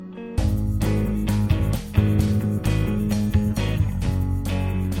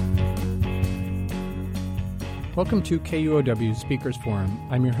Welcome to KUOW Speakers Forum.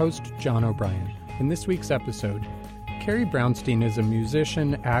 I'm your host, John O'Brien. In this week's episode, Carrie Brownstein is a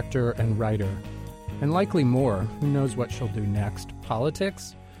musician, actor, and writer. And likely more. Who knows what she'll do next?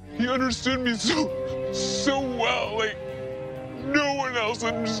 Politics? He understood me so well. Like, no one else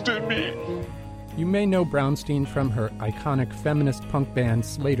understood me. You may know Brownstein from her iconic feminist punk band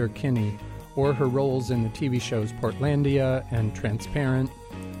Slater-Kinney, or her roles in the TV shows Portlandia and Transparent.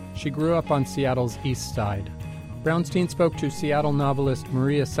 She grew up on Seattle's East Side. Brownstein spoke to Seattle novelist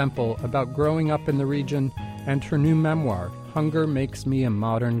Maria Semple about growing up in the region and her new memoir, Hunger Makes Me a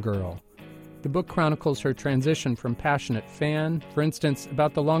Modern Girl. The book chronicles her transition from passionate fan. For instance,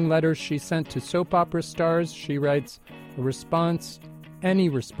 about the long letters she sent to soap opera stars, she writes, "A response, any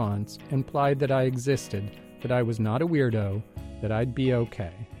response, implied that I existed, that I was not a weirdo, that I'd be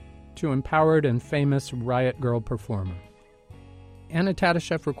okay." To empowered and famous Riot Girl performer. Anna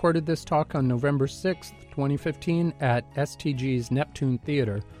Tadashev recorded this talk on November 6, 2015 at STG's Neptune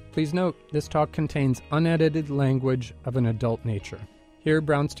Theater. Please note, this talk contains unedited language of an adult nature. Here,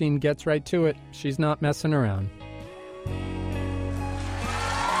 Brownstein gets right to it. She's not messing around.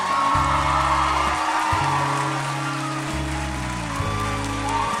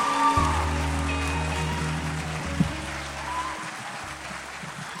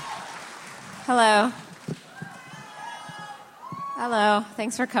 Hello. Hello.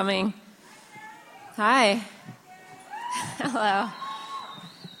 Thanks for coming. Hi. Hello.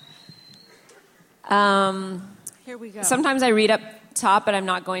 Here we go. Sometimes I read up top, but I'm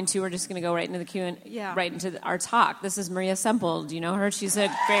not going to. We're just going to go right into the Q&A, Yeah. right into our talk. This is Maria Semple. Do you know her? She's a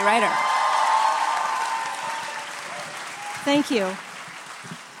great writer. Thank you.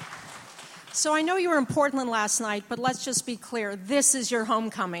 So I know you were in Portland last night, but let's just be clear. This is your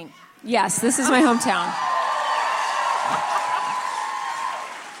homecoming. Yes, this is my hometown.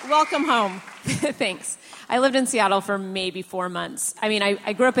 Welcome home. Thanks. I lived in Seattle for maybe 4 months. I mean,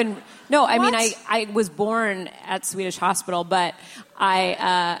 I grew up in... No, I mean, I was born at Swedish Hospital, but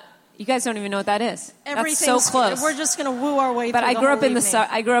you guys don't even know what that is. That's so close. We're just going to woo our way but through I the grew whole up in evening.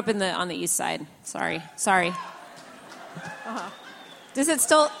 I grew up on the east side. Sorry. Uh-huh. Does it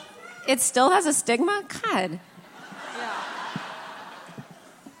still... It still has a stigma? God. Yeah.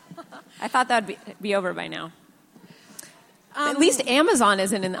 I thought that'd be over by now. At least Amazon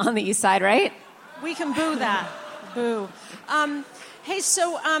isn't on the east side, right? We can boo that. Boo. Hey,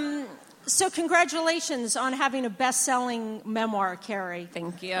 so congratulations on having a best-selling memoir, Carrie.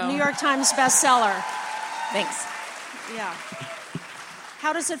 Thank you. New York Times bestseller. Thanks. Yeah.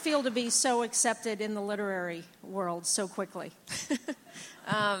 How does it feel to be so accepted in the literary world so quickly?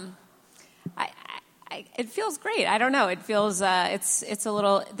 It feels great. I don't know. It feels it's a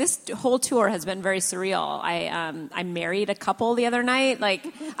little. This whole tour has been very surreal. I married a couple the other night.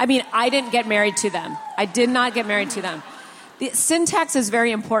 I didn't get married to them. I did not get married to them. The syntax is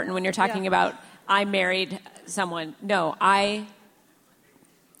very important when you're talking about I married someone. No, I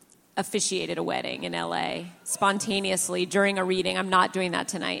officiated a wedding in L.A. spontaneously during a reading. I'm not doing that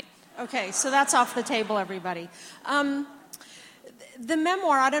tonight. Okay, so that's off the table, everybody. The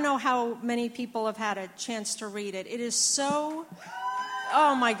memoir, I don't know how many people have had a chance to read it. It is so,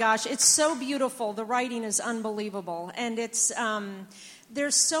 oh my gosh, it's so beautiful. The writing is unbelievable. And it's,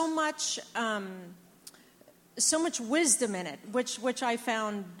 there's so much wisdom in it, which I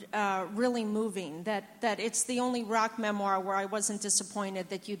found really moving, that it's the only rock memoir where I wasn't disappointed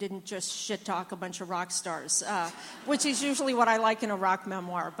that you didn't just shit-talk a bunch of rock stars, which is usually what I like in a rock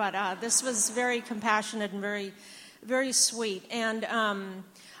memoir. But this was very compassionate and very... very sweet. And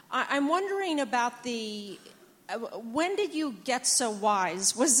I'm wondering about when did you get so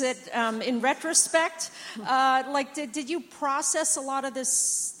wise? Was it in retrospect? Did you process a lot of this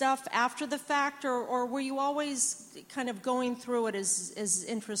stuff after the fact, or were you always kind of going through it as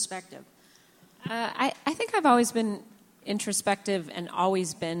introspective? I think I've always been introspective and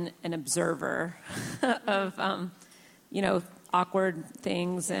always been an observer of, awkward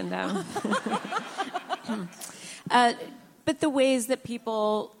things and... but the ways that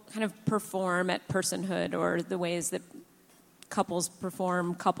people kind of perform at personhood, or the ways that couples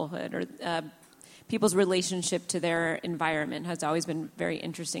perform couplehood, or people's relationship to their environment has always been very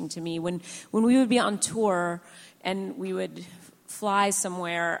interesting to me. When we would be on tour and we would fly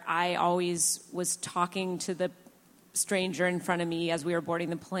somewhere, I always was talking to the stranger in front of me as we were boarding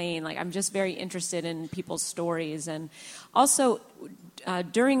the plane. I'm just very interested in people's stories. And also,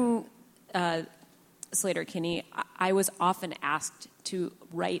 during... Slater-Kinney, I was often asked to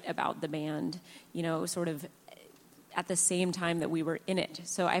write about the band, sort of at the same time that we were in it.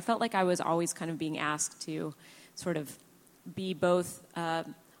 So I felt like I was always kind of being asked to sort of be both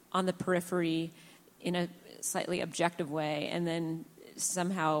on the periphery in a slightly objective way, and then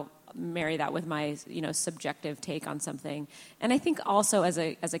somehow marry that with my, subjective take on something. And I think also as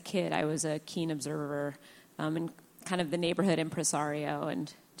a kid, I was a keen observer and kind of the neighborhood impresario,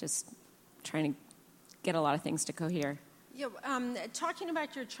 and just trying to get a lot of things to cohere. Yeah, talking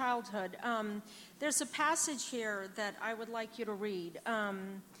about your childhood, there's a passage here that I would like you to read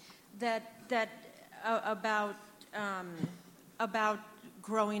about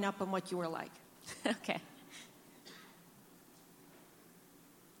growing up and what you were like. Okay.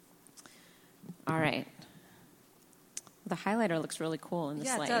 All right. The highlighter looks really cool in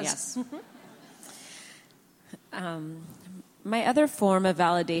this light. It does. Yes. My other form of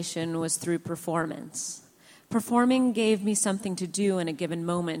validation was through performance. Performing gave me something to do in a given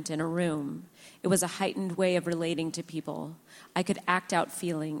moment in a room. It was a heightened way of relating to people. I could act out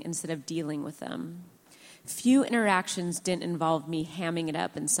feeling instead of dealing with them. Few interactions didn't involve me hamming it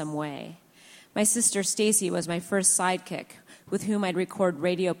up in some way. My sister Stacy was my first sidekick, with whom I'd record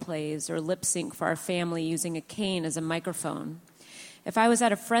radio plays or lip sync for our family using a cane as a microphone. If I was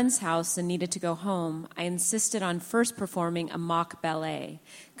at a friend's house and needed to go home, I insisted on first performing a mock ballet,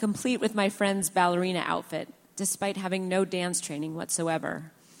 complete with my friend's ballerina outfit, despite having no dance training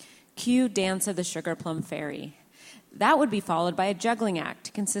whatsoever. Cue Dance of the Sugar Plum Fairy. That would be followed by a juggling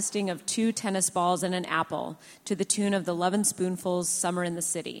act consisting of 2 tennis balls and an apple to the tune of the Lovin' Spoonful's Summer in the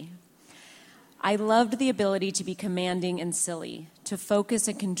City. I loved the ability to be commanding and silly, to focus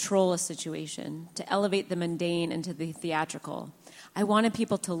and control a situation, to elevate the mundane into the theatrical. I wanted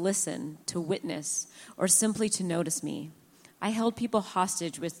people to listen, to witness, or simply to notice me. I held people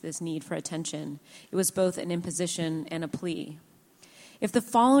hostage with this need for attention. It was both an imposition and a plea. If the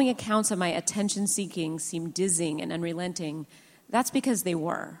following accounts of my attention-seeking seem dizzying and unrelenting, that's because they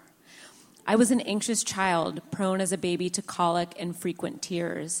were. I was an anxious child, prone as a baby to colic and frequent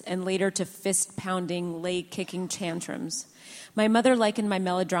tears, and later to fist-pounding, leg-kicking tantrums. My mother likened my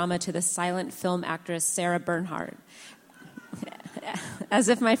melodrama to the silent film actress Sarah Bernhardt, as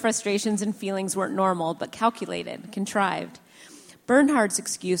if my frustrations and feelings weren't normal, but calculated, contrived. Bernhardt's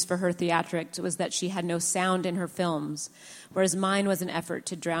excuse for her theatrics was that she had no sound in her films, whereas mine was an effort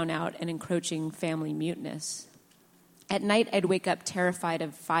to drown out an encroaching family muteness. At night, I'd wake up terrified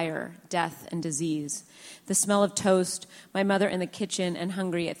of fire, death, and disease. The smell of toast, my mother in the kitchen and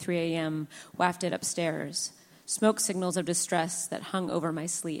hungry at 3 a.m., wafted upstairs. Smoke signals of distress that hung over my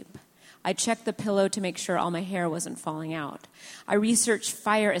sleep. I checked the pillow to make sure all my hair wasn't falling out. I researched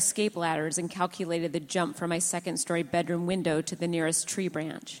fire escape ladders and calculated the jump from my second-story bedroom window to the nearest tree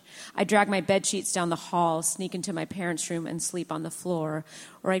branch. I dragged my bedsheets down the hall, sneak into my parents' room, and sleep on the floor.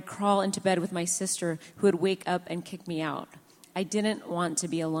 Or I'd crawl into bed with my sister, who would wake up and kick me out. I didn't want to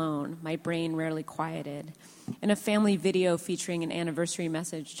be alone. My brain rarely quieted. In a family video featuring an anniversary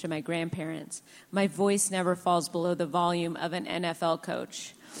message to my grandparents, my voice never falls below the volume of an NFL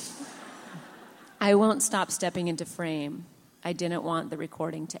coach. I won't stop stepping into frame. I didn't want the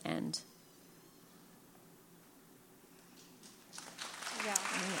recording to end. Yeah.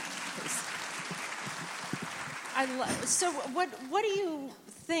 So what do you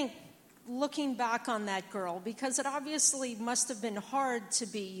think, looking back on that girl? Because it obviously must have been hard to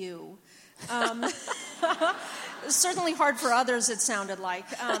be you. Certainly hard for others, it sounded like.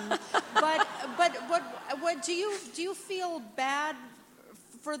 But what do you feel bad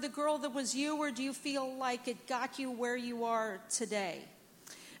for the girl that was you, or do you feel like it got you where you are today?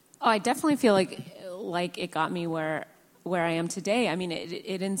 Oh, I definitely feel like it got me where I am today. I mean,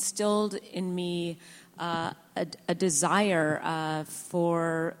 it instilled in me a desire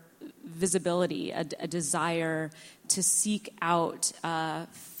for visibility, a desire to seek out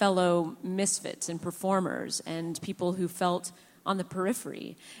fellow misfits and performers and people who felt on the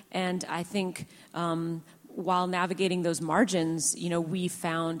periphery. And I think while navigating those margins, we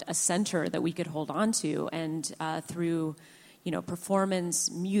found a center that we could hold on to, and through,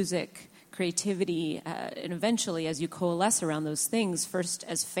 performance, music, creativity, and eventually as you coalesce around those things, first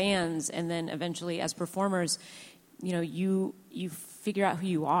as fans and then eventually as performers, you figure out who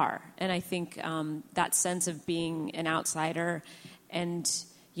you are. And I think that sense of being an outsider and,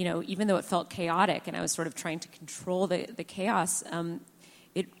 even though it felt chaotic and I was sort of trying to control the chaos,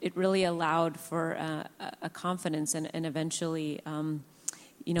 it really allowed for a confidence and eventually,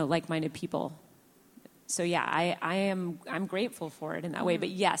 like-minded people. So yeah, I'm grateful for it in that way. But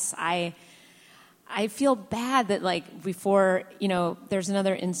yes, I feel bad that before, there's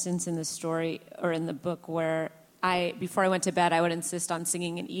another instance in the story or in the book where before I went to bed, I would insist on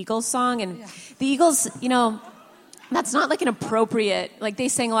singing an Eagles song, and the Eagles, that's not an appropriate. They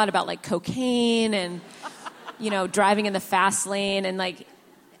sang a lot about cocaine and driving in the fast lane, and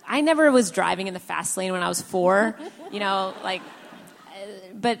I never was driving in the fast lane when I was 4,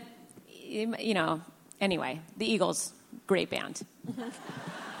 but, anyway, the Eagles, great band.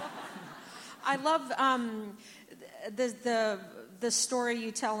 I love the story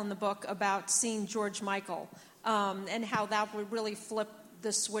you tell in the book about seeing George Michael and how that would really flip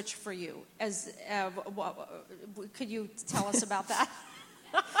the switch for you. Could you tell us about that?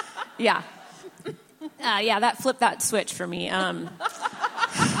 Yeah. That flipped that switch for me.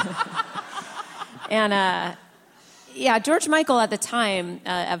 George Michael at the time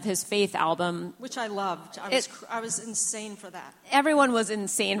of his Faith album, which I loved. I was insane for that. Everyone was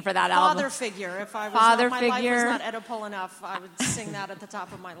insane for that album. Father Figure. If I was my life was not Oedipal enough, I would sing that at the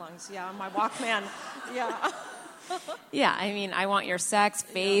top of my lungs. Yeah, on my Walkman. Yeah. Yeah, I mean, I Want Your Sex,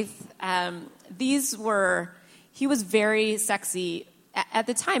 Faith. He was very sexy at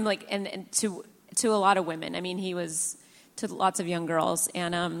the time, and to a lot of women. I mean, he was to lots of young girls.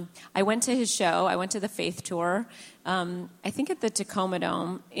 And I went to his show. I went to the Faith tour, I think at the Tacoma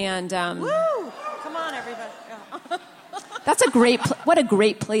Dome. And woo! Come on, everybody. Yeah. That's what a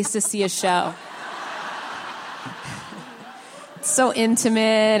great place to see a show. It's so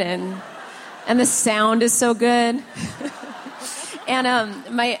intimate, and the sound is so good. And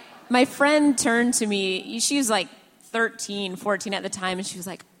my friend turned to me. She was like 13, 14 at the time, and she was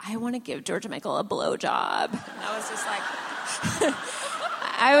like, I want to give George Michael a blowjob. And I was just like,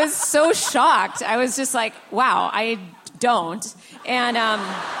 I was so shocked. I was just like, wow, I don't. And I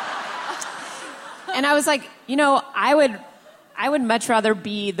was like, I would much rather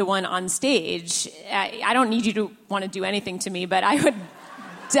be the one on stage. I don't need you to want to do anything to me, but I would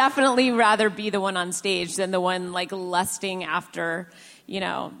definitely rather be the one on stage than the one lusting after,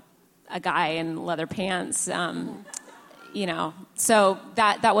 a guy in leather pants. So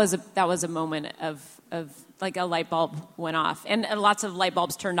that was a moment of a light bulb went off, and lots of light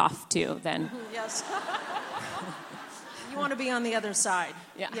bulbs turned off too. Then yes, you want to be on the other side.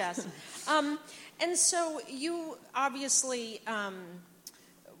 Yeah. Yes. And so you obviously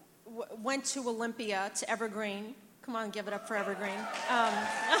went to Olympia, to Evergreen. Come on, give it up for Evergreen.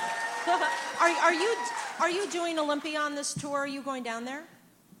 Are you doing Olympia on this tour? Are you going down there?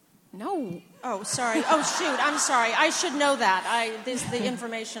 No. Oh, sorry. Oh, shoot. I'm sorry. I should know that. This is the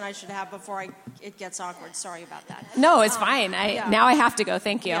information I should have before it gets awkward. Sorry about that. No, it's fine. Now I have to go.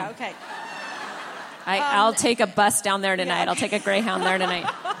 Thank you. Yeah, okay. I'll take a bus down there tonight. Yeah, okay. I'll take a Greyhound there tonight.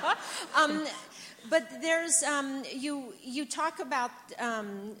 But there's you talk about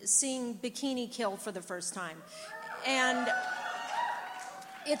seeing Bikini Kill for the first time, and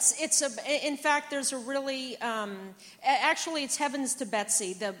in fact there's a really actually it's Heavens to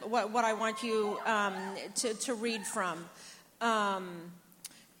Betsy. What I want you to read from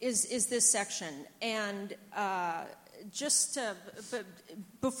is this section, and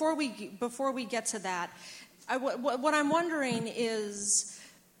before we get to that, what I'm wondering is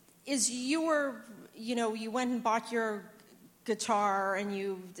you were, you went and bought your guitar and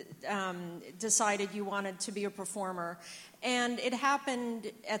you decided you wanted to be a performer. And it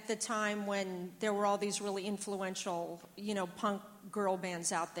happened at the time when there were all these really influential, punk girl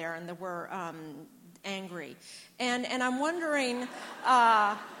bands out there, and they were angry. And I'm wondering,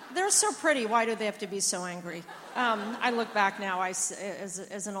 they're so pretty, why do they have to be so angry? I look back now,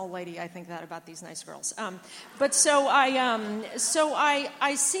 as an old lady, I think that about these nice girls. But so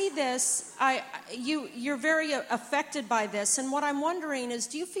I see this. You're very affected by this, and what I'm wondering is,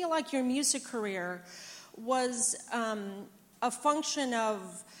 do you feel like your music career was a function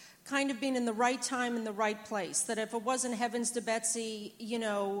of kind of being in the right time in the right place? That if it wasn't Heavens to Betsy,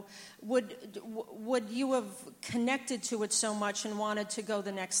 would you have connected to it so much and wanted to go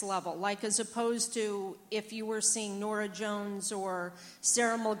the next level? Like, as opposed to if you were seeing Norah Jones or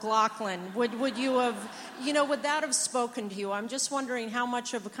Sarah McLachlan, would you have, would that have spoken to you? I'm just wondering how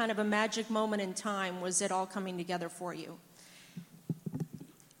much of a kind of a magic moment in time was it all coming together for you?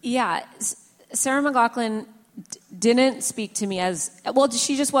 Yeah, Sarah McLachlan didn't speak to me as well.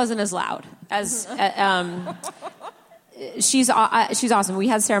 She just wasn't as loud as. She's awesome. We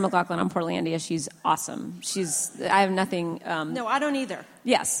had Sarah McLachlan on Portlandia. She's awesome. I have nothing. No, I don't either.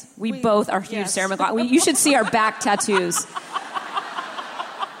 Yes, we both are huge Sarah McLachlan. You should see our back tattoos.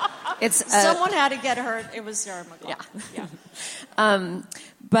 Someone had to get hurt. It was Sarah McLachlan. Yeah.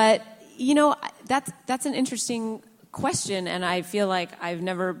 But that's an interesting question, and I feel like I've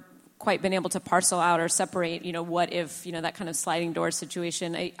never quite been able to parcel out or separate, what if, that kind of sliding door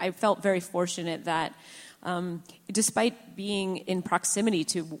situation. I felt very fortunate that despite being in proximity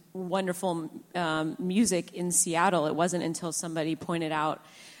to wonderful music in Seattle, it wasn't until somebody pointed out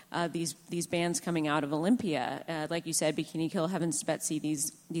these bands coming out of Olympia, like you said, Bikini Kill, Heavens to Betsy,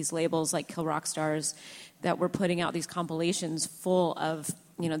 these labels like Kill Rock Stars that were putting out these compilations full of,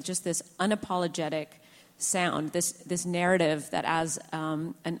 just this unapologetic sound, this narrative that as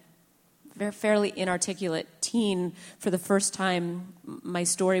an fairly inarticulate teen, for the first time, my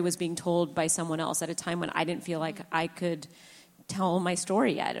story was being told by someone else at a time when I didn't feel like I could tell my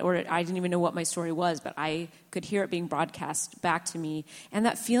story yet, or I didn't even know what my story was, but I could hear it being broadcast back to me. And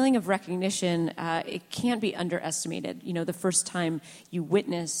that feeling of recognition, it can't be underestimated. The first time you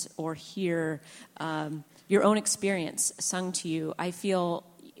witness or hear your own experience sung to you, I feel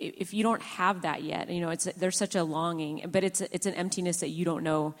if you don't have that yet, there's such a longing, but it's an emptiness that you don't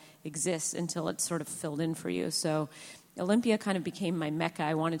know exists until it's sort of filled in for you. So Olympia kind of became my mecca.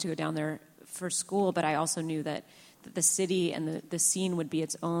 I wanted to go down there for school, but I also knew that the city and the scene would be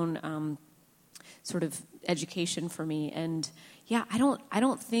its own sort of education for me. And yeah, I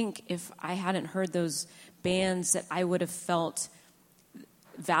don't think if I hadn't heard those bands that I would have felt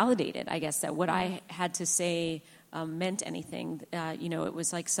validated, I guess, that what I had to say meant anything. It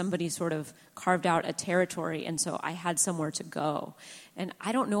was like somebody sort of carved out a territory, and so I had somewhere to go. And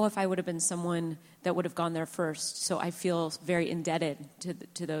I don't know if I would have been someone that would have gone there first. So I feel very indebted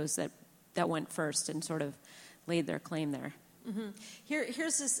to those that went first and sort of laid their claim there. Mm-hmm.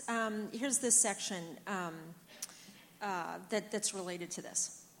 Here's this section that's related to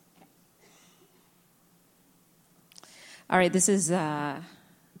this. All right, this is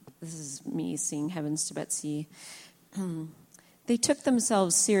me singing Heavens to Betsy. They took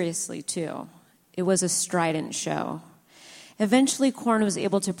themselves seriously, too. It was a strident show. Eventually, Korn was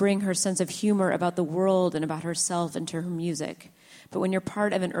able to bring her sense of humor about the world and about herself into her music. But when you're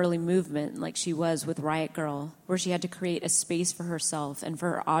part of an early movement, like she was with Riot Girl, where she had to create a space for herself and for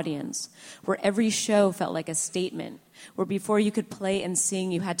her audience, where every show felt like a statement, where before you could play and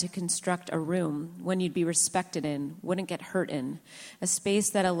sing, you had to construct a room, one you'd be respected in, wouldn't get hurt in, a space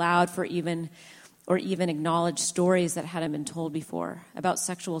that allowed for even acknowledged stories that hadn't been told before about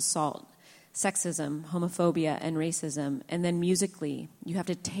sexual assault, sexism, homophobia, and racism. And then musically, you have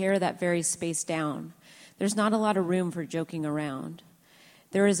to tear that very space down. There's not a lot of room for joking around.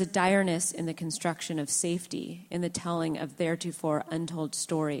 There is a direness in the construction of safety, in the telling of theretofore untold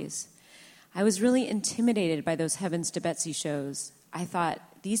stories. I was really intimidated by those Heavens to Betsy shows. I thought,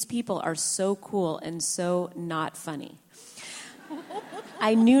 these people are so cool and so not funny.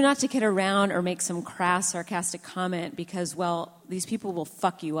 I knew not to kid around or make some crass, sarcastic comment because, well, these people will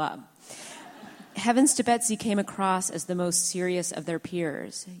fuck you up. Heavens to Betsy came across as the most serious of their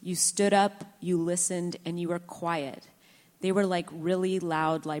peers. You stood up, you listened, and you were quiet. They were like really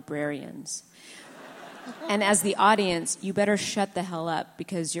loud librarians. And as the audience, you better shut the hell up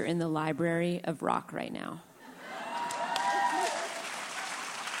because you're in the library of rock right now.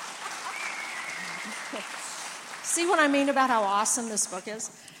 See what I mean about how awesome this book is,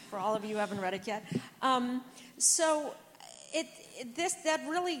 for all of you who haven't read it yet? That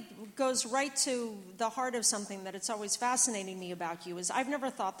really goes right to the heart of something that it's always fascinating me about you, is I've never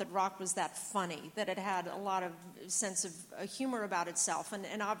thought that rock was that funny, that it had a lot of sense of humor about itself.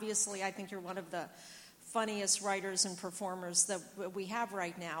 And obviously I think you're one of the funniest writers and performers that we have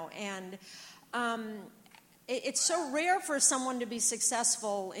right now. And it's so rare for someone to be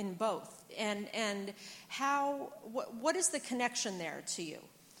successful in both. And what is the connection there to you?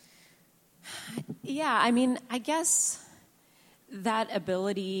 Yeah, I mean, I guess that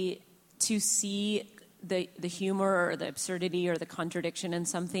ability to see the humor or the absurdity or the contradiction in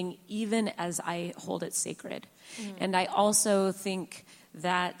something, even as I hold it sacred. Mm-hmm. And I also think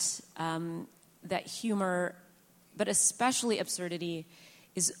that that humor, but especially absurdity,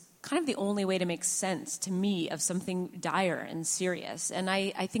 is kind of the only way to make sense to me of something dire and serious. And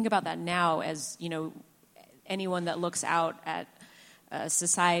I think about that now as, anyone that looks out at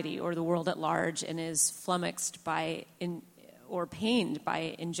society or the world at large and is flummoxed by or pained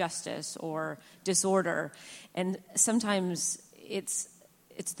by injustice or disorder. And sometimes it's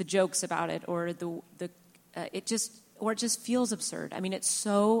the jokes about it or it just feels absurd. I mean, it's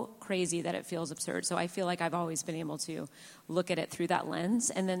so crazy that it feels absurd. So I feel like I've always been able to look at it through that lens.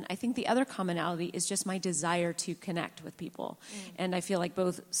 And then I think the other commonality is just my desire to connect with people. And I feel like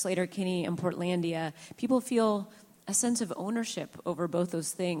both Sleater-Kinney and Portlandia, people feel a sense of ownership over both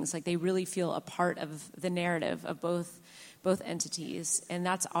those things. Like they really feel a part of the narrative of both entities. And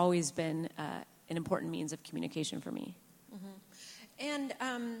that's always been an important means of communication for me. Mm-hmm.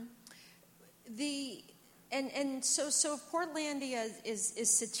 And so if Portlandia is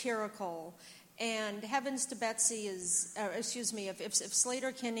satirical, and Heavens to Betsy is, if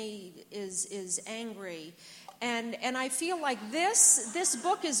Sleater-Kinney is angry, And I feel like this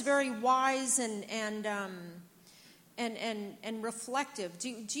book is very wise and reflective. Do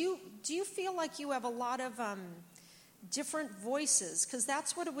you feel like you have a lot of different voices? Because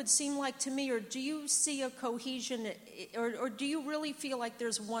that's what it would seem like to me. Or do you see a cohesion, or do you really feel like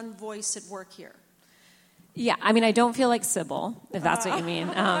there's one voice at work here? Yeah, I mean, I don't feel like Sybil, if that's what you mean.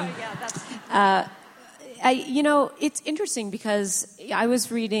 It's interesting because I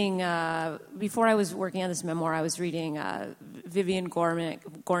was reading, before I was working on this memoir, I was reading Vivian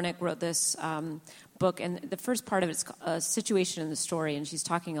Gornick wrote this book, and the first part of it's a situation in the story, and she's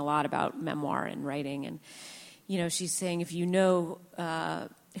talking a lot about memoir and writing, and, she's saying if you know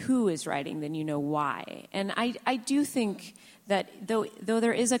who is writing, then you know why. And I do think that though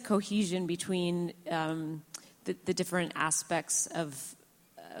there is a cohesion between the different aspects of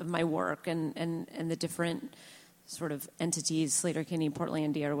my work and the different sort of entities, Slater-Kinney,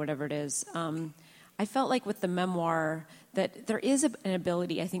 Portlandia, or whatever it is, I felt like with the memoir that there is an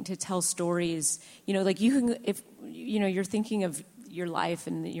ability, I think, to tell stories. Like you can, if you're thinking of your life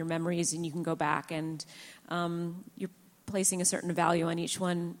and your memories, and you can go back and you're placing a certain value on each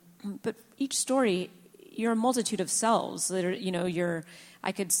one. But each story, you're a multitude of selves. That are,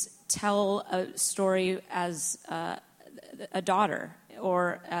 I could tell a story as a daughter,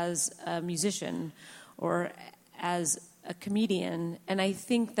 or as a musician, or as a comedian. And I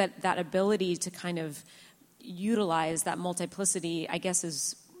think that ability to kind of utilize that multiplicity, I guess,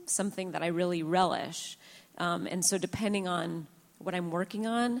 is something that I really relish. And so depending on what I'm working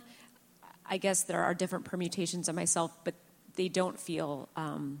on, I guess there are different permutations of myself, but they don't feel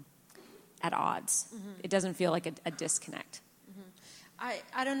at odds. Mm-hmm. It doesn't feel like a disconnect. Mm-hmm.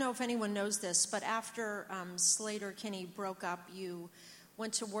 I don't know if anyone knows this, but after Slater-Kinney broke up, you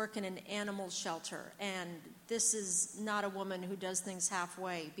went to work in an animal shelter. And this is not a woman who does things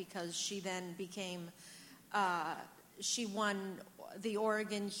halfway, because she then became, she won the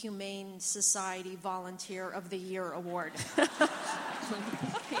Oregon Humane Society Volunteer of the Year Award.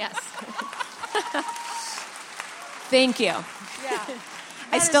 Yes. Thank you. Yeah.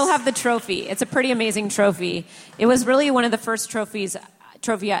 I still have the trophy. It's a pretty amazing trophy. It was really one of the first trophies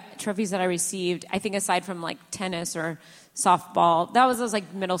that I received, I think, aside from like tennis or softball. That was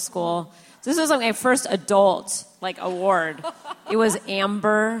like middle school. So this was like my first adult award. It was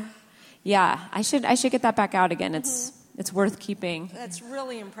amber. Yeah, I should get that back out again. It's worth keeping. That's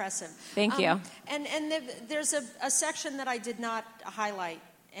really impressive. Thank you. And there's a section that I did not highlight,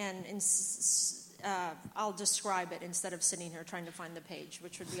 and I'll describe it instead of sitting here trying to find the page,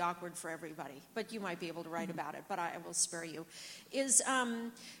 which would be awkward for everybody. But you might be able to write about it, but I will spare you. Is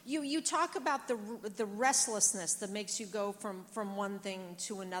you talk about the restlessness that makes you go from one thing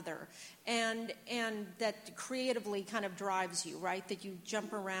to another, and that creatively kind of drives you, right? That you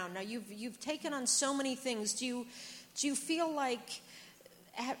jump around. Now you've taken on so many things. Do you feel like,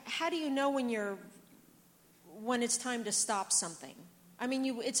 how do you know when it's time to stop something? I mean,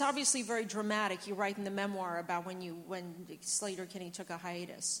 it's obviously very dramatic. You write in the memoir about when Slater-Kinney took a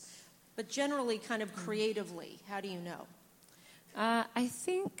hiatus. But generally, kind of creatively, how do you know? I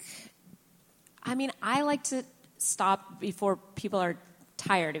like to stop before people are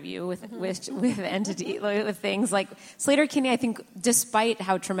tired of you with things. Like Slater-Kinney, I think, despite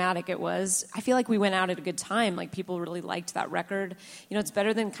how traumatic it was, I feel like we went out at a good time. Like, people really liked that record. It's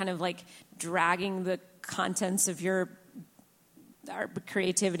better than kind of like dragging the contents of our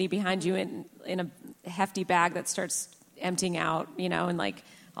creativity behind you in a hefty bag that starts emptying out, and like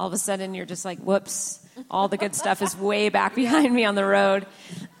all of a sudden you're just like, whoops, all the good stuff is way back behind me on the road,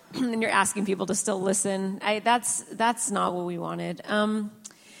 and you're asking people to still listen. That's not what we wanted. And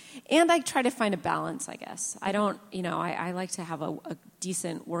I try to find a balance, I guess. I don't, I like to have a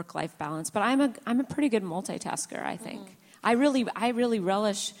decent work-life balance, but I'm a pretty good multitasker, I think. Mm-hmm. I really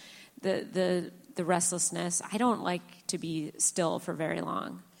relish the restlessness. I don't like to be still for very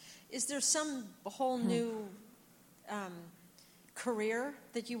long. Is there some whole new career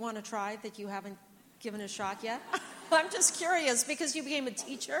that you want to try that you haven't given a shot yet? I'm just curious, because you became a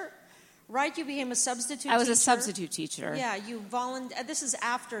teacher, right? You became a substitute teacher. I was a substitute teacher. Yeah, you volunteered. This is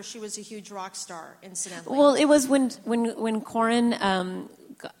after she was a huge rock star, incidentally. Well, it was when Corin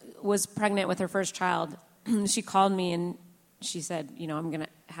was pregnant with her first child. She called me and she said, I'm going to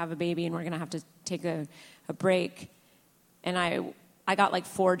have a baby and we're going to have to take a break. And I got like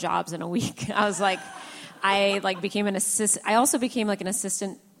 4 jobs in a week. I was like, became an assistant. I also became like an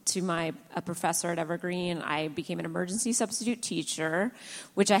assistant to a professor at Evergreen. I became an emergency substitute teacher,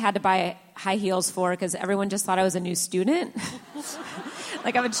 which I had to buy high heels for because everyone just thought I was a new student.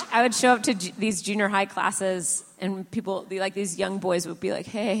 Like I would show up to these junior high classes, and people, like these young boys, would be like,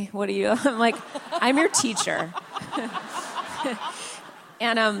 "Hey, what are you?" I'm like, "I'm your teacher."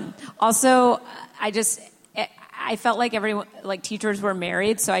 And also, I felt like everyone, like teachers were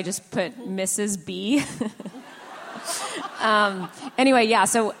married, so I just put Mrs. B. Anyway, yeah.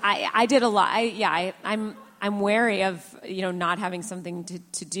 So I did a lot. I'm wary of not having something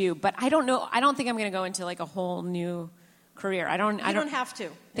to do, but I don't know. I don't think I'm going to go into like a whole new career. I don't have to.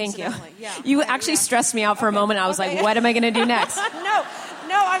 Thank you. Yeah. You actually stressed me out for a moment. I was like, what am I going to do next? No.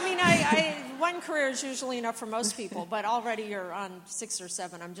 I mean, I one career is usually enough for most people, but already you're on 6 or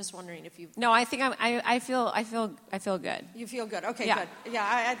 7. I'm just wondering if you. No, I think I feel good. You feel good. Okay, yeah. Good. Yeah,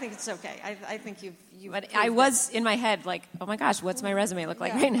 I think it's okay. I think you. But I was in my head like, oh my gosh, what's my resume look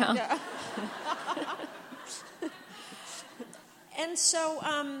like right now? Yeah. And so,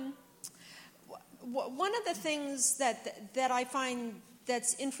 one of the things that I find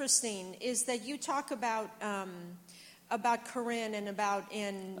that's interesting is that you talk about Corinne and about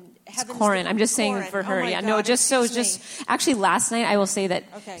in Heaven's Corinne. I'm just saying for her. God, no, just actually last night I will say that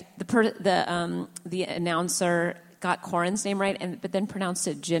the announcer got Corinne's name right, but then pronounced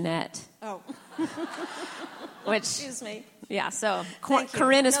it Jeanette. Oh. Which, excuse me. Yeah, so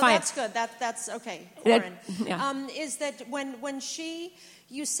Corinne is fine. That's good. That's okay. Corinne. Yeah. Is that when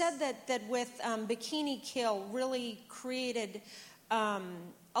you said that with Bikini Kill really created a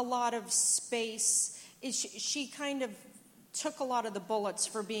lot of space. She kind of took a lot of the bullets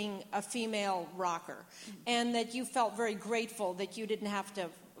for being a female rocker, and that you felt very grateful that you didn't have to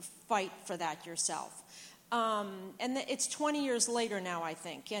fight for that yourself. And it's 20 years later now, I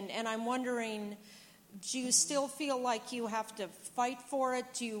think, and I'm wondering, do you still feel like you have to fight for it?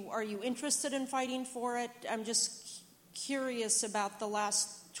 Are you interested in fighting for it? I'm just curious about the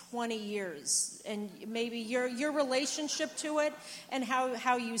last 20 years and maybe your relationship to it and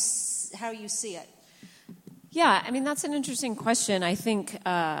how you see it. Yeah, I mean, that's an interesting question. I think,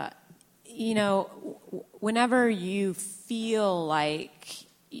 whenever you feel like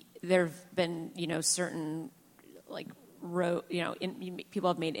there have been, certain, like, people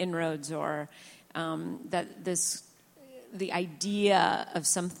have made inroads or that the idea of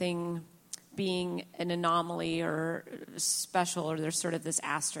something being an anomaly or special, or there's sort of this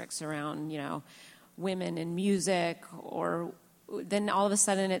asterisk around, women in music, or then all of a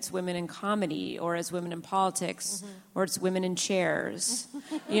sudden it's women in comedy, or it's women in politics, or it's women in chairs.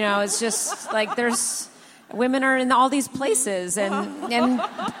 It's just like women are in all these places, and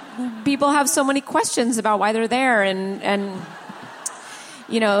people have so many questions about why they're there, and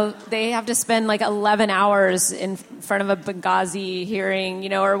they have to spend like 11 hours in front of a Benghazi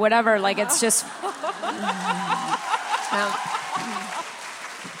hearing, or whatever. Like, it's just.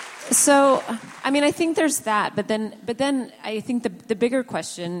 So, I mean, I think there's that, but then I think the bigger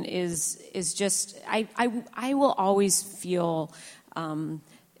question is just I will always feel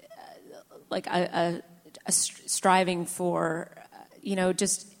like a striving for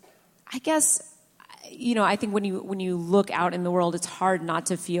just, I guess. I think when you look out in the world, it's hard not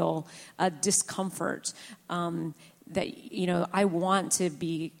to feel discomfort. That I want to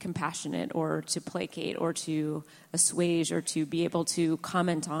be compassionate, or to placate, or to assuage, or to be able to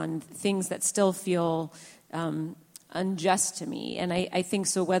comment on things that still feel unjust to me. And I think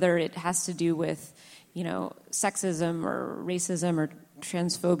so. Whether it has to do with sexism or racism or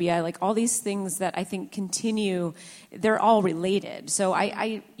transphobia, like all these things that I think continue, they're all related. So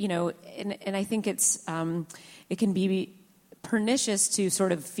I think it's it can be pernicious to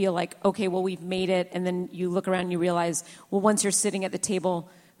sort of feel like, okay, well, we've made it, and then you look around and you realize, well, once you're sitting at the table,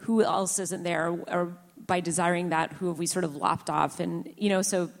 who else isn't there? Or by desiring that, who have we sort of lopped off? And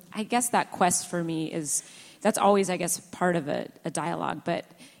so I guess that quest for me that's always, I guess, part of a dialogue. But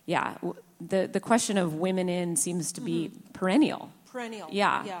yeah, the question of women in seems to be perennial.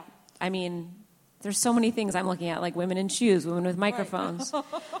 Yeah. I mean, there's so many things I'm looking at, like women in shoes, women with microphones,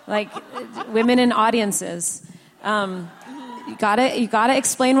 like women in audiences. You gotta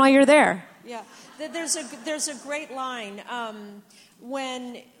explain why you're there. Yeah, there's a great line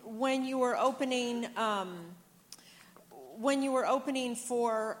when you were opening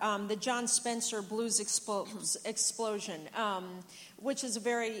for the John Spencer Blues Explosion, which is a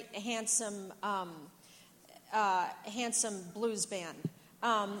very handsome blues band.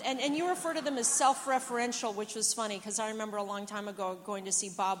 And you refer to them as self-referential, which was funny because I remember a long time ago going to see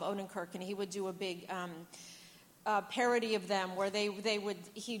Bob Odenkirk, and he would do a big parody of them where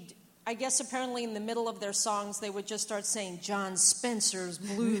I guess apparently in the middle of their songs they would just start saying John Spencer's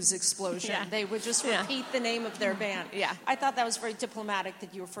Blues Explosion. Yeah. They would just repeat the name of their band. Yeah. I thought that was very diplomatic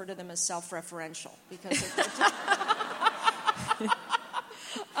that you refer to them as self-referential because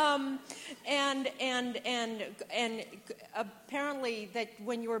And apparently that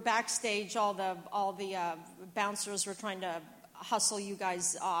when you were backstage, all the bouncers were trying to hustle you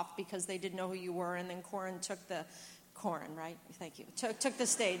guys off because they didn't know who you were, and then Corin, right? Thank you. Took the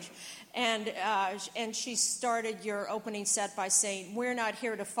stage, and she started your opening set by saying, "We're not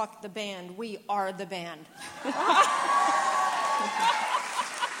here to fuck the band. We are the band."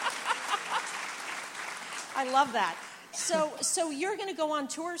 I love that. So you're going to go on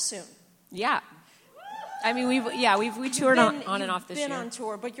tour soon. Yeah. I mean, we toured on and off this year. You've been on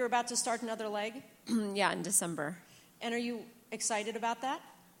tour, but you're about to start another leg? Yeah, in December. And are you excited about that?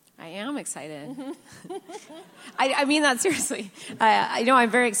 I am excited. I mean that seriously. I'm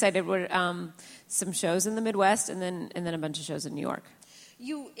very excited. We're some shows in the Midwest, and then a bunch of shows in New York.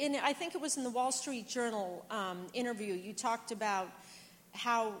 I think it was in the Wall Street Journal interview, you talked about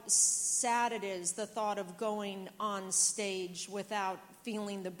how sad it is, the thought of going on stage without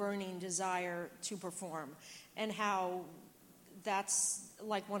feeling the burning desire to perform, and how that's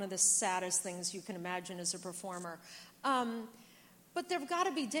like one of the saddest things you can imagine as a performer. But there have got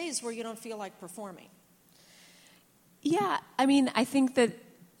to be days where you don't feel like performing. Yeah, I mean, I think that,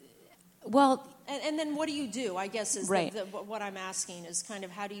 well... And then what do you do, I guess, is right. What I'm asking is kind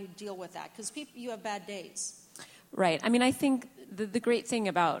of how do you deal with that? Because you have bad days. Right. I mean, I think the great thing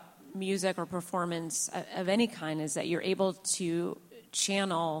about music or performance of any kind is that you're able to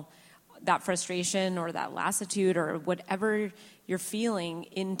channel that frustration or that lassitude or whatever you're feeling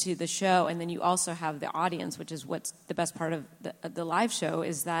into the show, and then you also have the audience, which is what's the best part of the live show,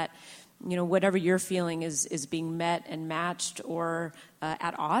 is that, you know, whatever you're feeling is being met and matched or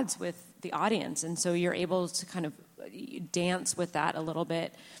at odds with the audience, and so you're able to kind of dance with that a little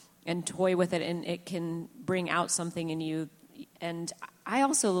bit and toy with it, and it can bring out something in you. And I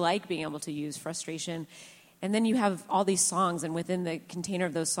also like being able to use frustration. And then you have all these songs, and within the container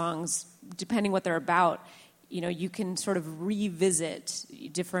of those songs, depending what they're about, you know, you can sort of revisit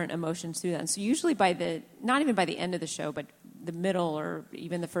different emotions through that. And so usually not even by the end of the show, but the middle or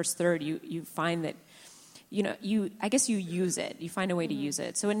even the first third, you find that, you know, I guess you use it. You find a way to use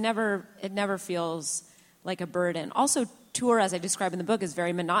it. So it never feels like a burden. Also, tour, as I describe in the book, is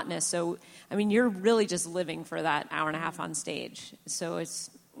very monotonous. So, I mean, you're really just living for that hour and a half on stage. So it's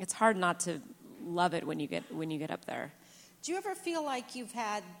hard not to love it when you get up there. Do you ever feel like you've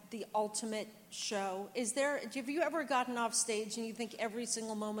had the ultimate show? Have you ever gotten off stage and you think every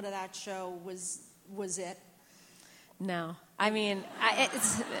single moment of that show was it? No. I mean, I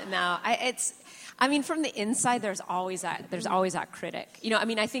mean, from the inside, there's always that critic. You know, I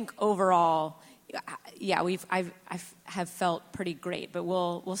mean, I think overall, yeah, I have felt pretty great, but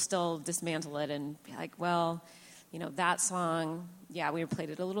we'll still dismantle it and be like, well, you know, that song, yeah, we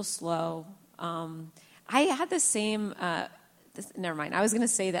played it a little slow. I had the same. Never mind. I was going to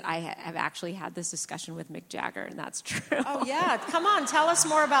say that I have actually had this discussion with Mick Jagger, and that's true. Oh yeah, come on, tell us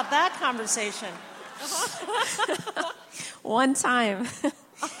more about that conversation. One time.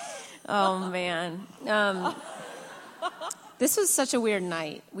 Oh man, this was such a weird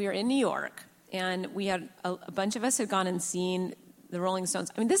night. We were in New York, and we had a bunch of us had gone and seen the Rolling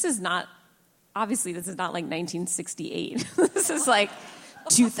Stones. I mean, this is not like 1968. This is like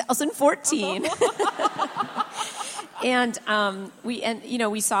 2014. And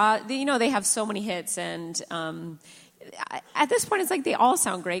we saw, they have so many hits, and at this point it's like they all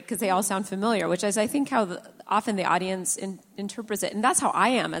sound great because they all sound familiar, which is I think how often the audience interprets it, and that's how I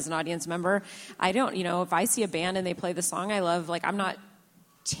am as an audience member. I don't, if I see a band and they play the song I love, like I'm not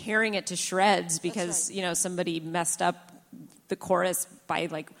tearing it to shreds because right. Somebody messed up the chorus by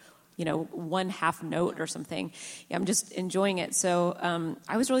one half note or something. Yeah, I'm just enjoying it. So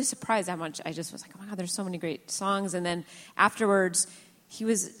I was really surprised how much I just was like, oh my God, there's so many great songs. And then afterwards, he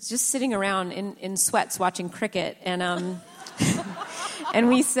was just sitting around in sweats watching cricket. And and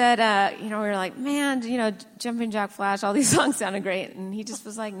we said, we were like, man, Jumping Jack Flash, all these songs sounded great. And he just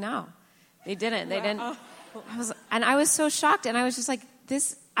was like, no, they didn't. They didn't. I was so shocked. And I was just like,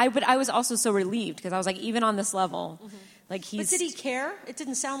 but I was also so relieved because I was like, even on this level, But did he care? It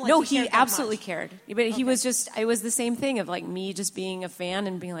didn't sound like no, he cared he absolutely cared. But he was it was the same thing of like me just being a fan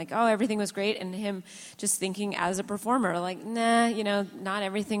and being like, oh, everything was great, and him just thinking as a performer, like, nah, not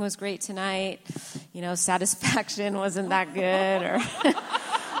everything was great tonight. Satisfaction wasn't that good, or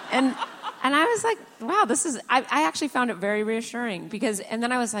and I was like, wow, I actually found it very reassuring and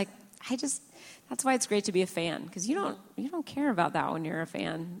then I was like, that's why it's great to be a fan, because you don't care about that when you're a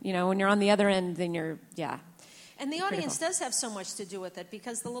fan. When you're on the other end, then you're And the audience does have so much to do with it,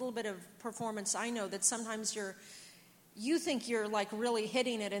 because the little bit of performance I know that sometimes you think you're like really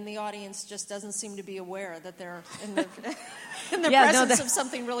hitting it, and the audience just doesn't seem to be aware that they're in the in the presence of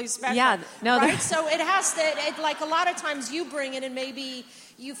something really special. Yeah, no, right. So it has to. Like a lot of times, you bring it, and maybe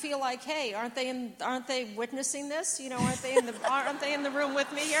you feel like, hey, aren't they witnessing this? You know, aren't they in the room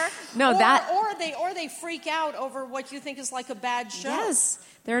with me here? No, or they freak out over what you think is like a bad show. Yes,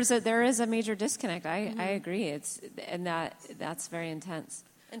 there is a major disconnect. I agree. That's very intense.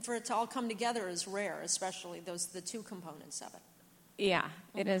 And for it to all come together is rare, especially the two components of it. Yeah,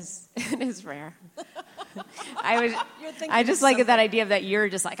 it is. It is rare. I just of like something. that idea of that you're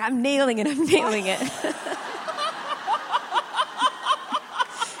just like, I'm nailing it.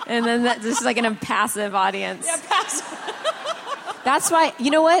 And then that's just like an impassive audience. Yeah, passive. That's why,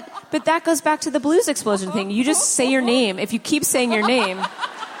 you know what? But that goes back to the blues explosion thing. You just say your name. If you keep saying your name,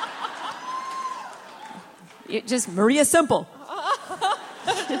 just Maria Semple.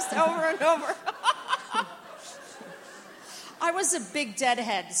 Just over and over. I was a big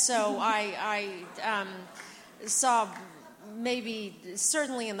Deadhead, so I saw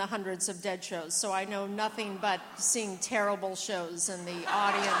certainly in the hundreds of Dead shows, so I know nothing but seeing terrible shows in the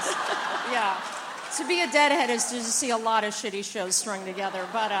audience. Yeah. To be a Deadhead is to just see a lot of shitty shows strung together,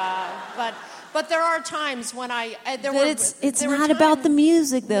 but there are times when it's not about the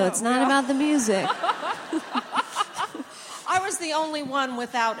music, though. No, it's not about the music. I was the only one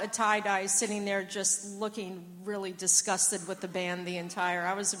without a tie-dye sitting there just looking really disgusted with the band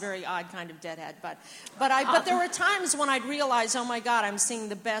I was a very odd kind of Deadhead, but there were times when I'd realize, oh my God, I'm seeing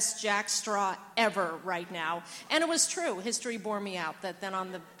the best Jack Straw ever right now. And it was true. History bore me out that then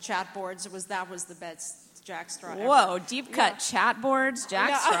on the chat boards that was the best Jack Straw ever. Whoa, deep cut chat boards,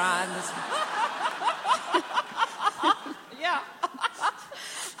 Jack Straw. Yeah.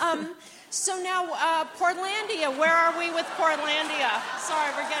 So now, Portlandia, where are we with Portlandia?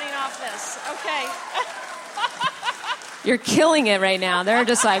 Sorry, we're getting off this. Okay. You're killing it right now. They're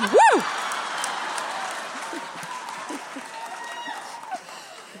just like, woo!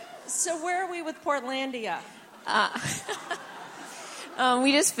 So where are we with Portlandia?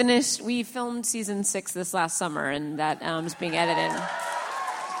 We just finished, we filmed season 6 this last summer, and that is being edited.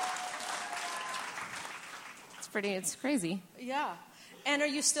 It's crazy. Yeah. And are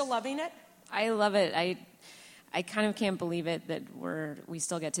you still loving it? I love it. I kind of can't believe it that we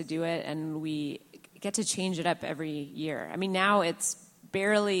still get to do it, and we get to change it up every year. I mean, now it's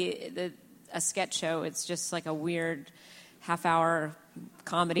barely a sketch show. It's just like a weird half-hour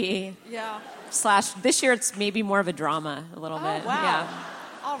comedy. Yeah. / this year it's maybe more of a drama a little bit. Wow. Yeah.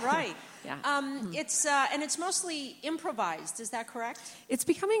 All right. Yeah. It's mostly improvised. Is that correct? It's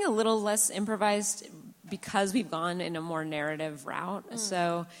becoming a little less improvised because we've gone in a more narrative route.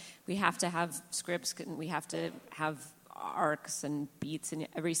 So we have to have scripts and we have to have arcs and beats in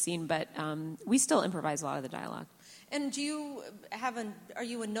every scene, but we still improvise a lot of the dialogue. And are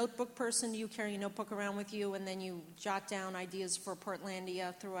you a notebook person? Do you carry a notebook around with you and then you jot down ideas for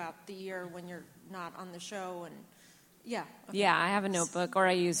Portlandia throughout the year when you're not on the show? And yeah. Okay. Yeah, I have a notebook, or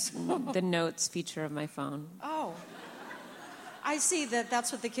I use the notes feature of my phone. Oh. I see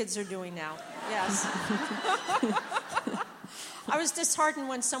that's what the kids are doing now. Yes. I was disheartened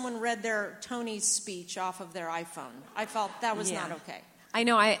when someone read their Tony's speech off of their iPhone. I felt that was not okay. I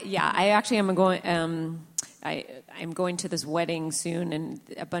know. I actually am going. I'm going to this wedding soon, and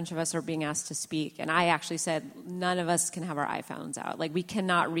a bunch of us are being asked to speak. And I actually said none of us can have our iPhones out. Like, we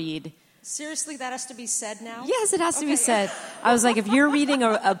cannot read. Seriously, that has to be said now? Yes, it has to be said. I was like, if you're reading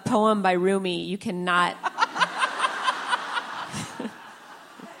a poem by Rumi, you cannot.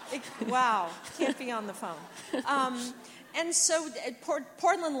 Wow, can't be on the phone. And so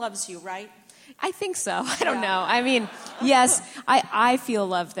Portland loves you, right? I think so. I don't know. I mean, yes, I feel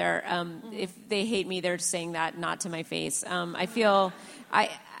love there. If they hate me, they're saying that not to my face. I feel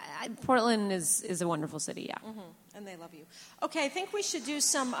Portland is a wonderful city, yeah. Mm-hmm. And they love you. Okay, I think we should do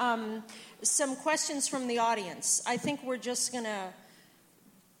some questions from the audience. I think we're just going to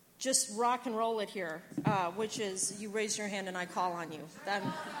rock and roll it here, which is you raise your hand and I call on you.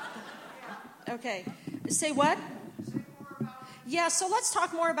 Okay. Say what? Yeah, so let's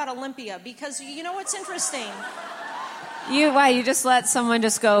talk more about Olympia, because you know what's interesting? You just let someone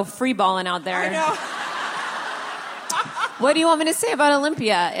just go free balling out there. I know. What do you want me to say about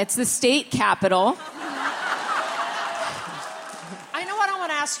Olympia? It's the state capital. I know what I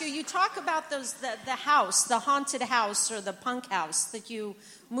want to ask you. You talk about the house, the haunted house or the punk house that you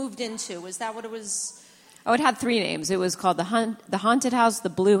moved into. Is that what it was? Oh, it had 3 names. It was called the Haunted House, the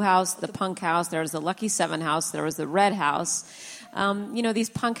Blue House, the Punk House. There was the Lucky 7 House. There was the Red House. These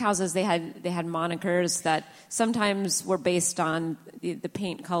punk houses, they had monikers that sometimes were based on the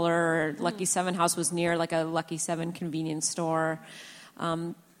paint color. Lucky 7 House was near like a Lucky 7 convenience store.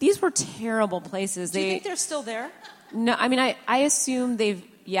 These were terrible places. Do you think they're still there? No, I mean, I assume they've.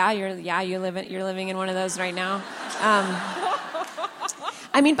 You're living in one of those right now.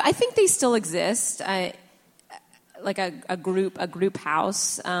 But I think they still exist. Like a group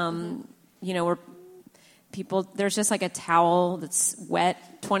house. Where people, there's just like a towel that's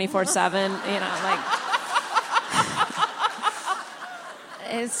wet 24/7.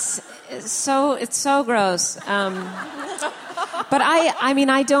 It's so gross. But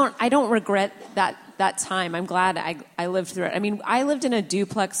I don't regret that time. I'm glad I lived through it. I mean, I lived in a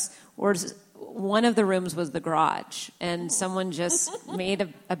duplex where one of the rooms was the garage, and someone just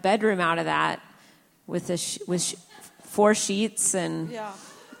made a bedroom out of that with with 4 sheets and. Yeah.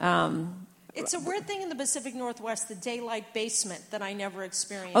 It's a weird thing in the Pacific Northwest, the daylight basement that I never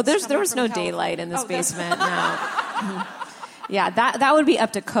experienced. Oh, there was no daylight in this basement. No. Yeah, that would be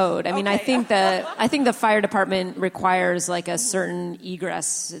up to code. I mean, okay. I think the fire department requires like a certain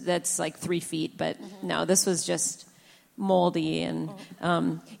egress that's like 3 feet, but no, this was just moldy and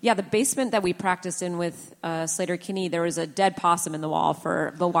the basement that we practiced in with Slater Kinney, there was a dead possum in the wall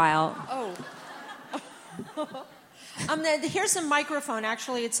for a while. Oh. Here's a microphone.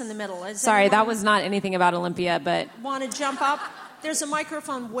 Actually, it's in the middle. Sorry, that was not anything about Olympia, but... Want to jump up? There's a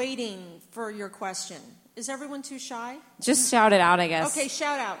microphone waiting for your question. Is everyone too shy? Just shout it out, I guess. Okay,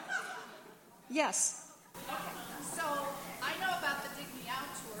 shout out. Yes. Okay, so I know about the Dig Me Out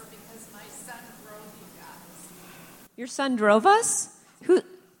tour because my son drove you guys. Your son drove us? Who?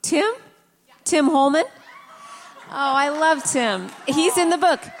 Tim? Yeah. Tim Holman? Oh, I love Tim. He's in the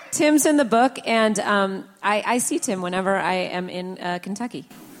book. Tim's in the book, and I see Tim whenever I am in Kentucky.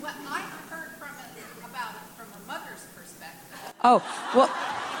 Well, I heard about it from a mother's perspective. Oh, well,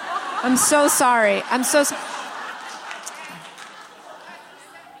 I'm so sorry. Postcards,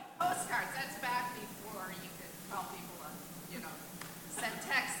 that's back before you could tell people, send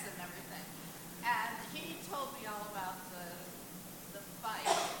texts and everything. And he told me all about the fight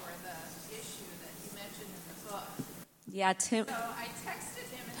or the issue that you mentioned in the book. Yeah, Tim. So I texted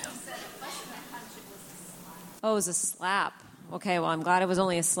him and he said it wasn't a punch, it was a slap. Oh, it was a slap. Okay, well, I'm glad it was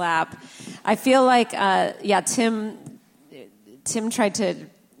only a slap. I feel like, Tim tried to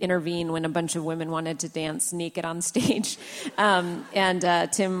intervene when a bunch of women wanted to dance naked on stage,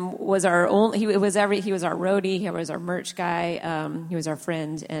 and Tim was our only. He was our roadie. He was our merch guy. He was our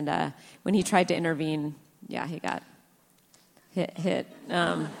friend, and when he tried to intervene, he got hit.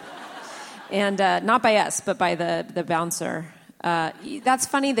 And not by us, but by the bouncer. That's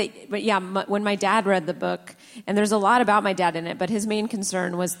funny when my dad read the book, and there's a lot about my dad in it, but his main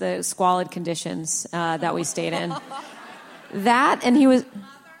concern was the squalid conditions that we stayed in. That, and he was...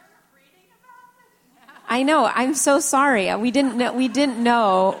 I know, I'm so sorry. We didn't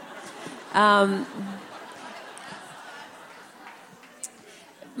know.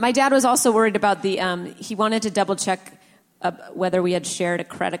 My dad was also worried about he wanted to double check whether we had shared a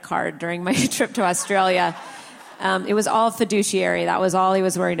credit card during my trip to Australia. It was all fiduciary. That was all he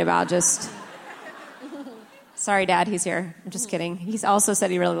was worried about. Just, sorry, Dad, he's here. I'm just kidding. He also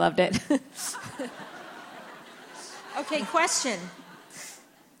said he really loved it. Okay, question.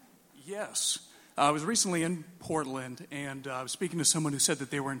 Yes. I was recently in Portland, and I was speaking to someone who said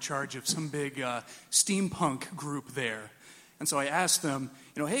that they were in charge of some big steampunk group there. And so I asked them,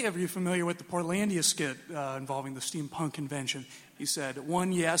 hey, are you familiar with the Portlandia skit involving the steampunk convention? He said,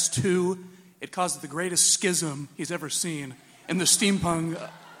 1, yes. 2, it caused the greatest schism he's ever seen in the steampunk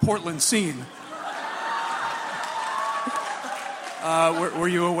Portland scene. Were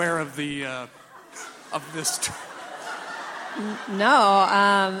you aware of this?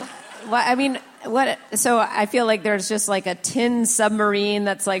 No. So I feel like there's just like a tin submarine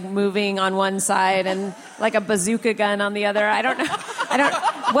that's like moving on one side and like a bazooka gun on the other. I don't know.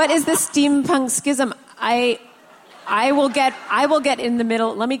 What is the steampunk schism? I will get in the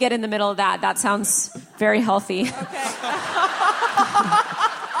middle. Let me get in the middle of that. That sounds very healthy. Okay.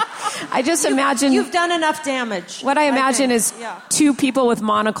 I just imagine you've done enough damage. What I imagine is 2 people with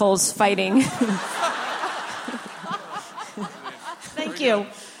monocles fighting. Thank you.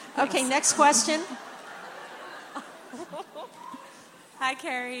 Okay, next question. Hi,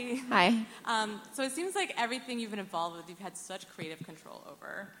 Carrie. Hi. So it seems like everything you've been involved with, you've had such creative control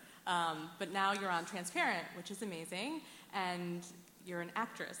over. But now you're on Transparent, which is amazing, and you're an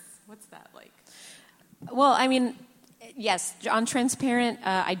actress. What's that like? Well, I mean, Yes, on Transparent,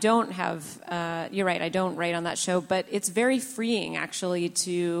 I don't have, you're right, I don't write on that show, but it's very freeing, actually,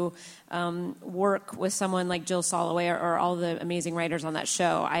 to work with someone like Jill Soloway or all the amazing writers on that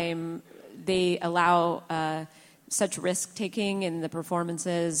show. They allow such risk-taking in the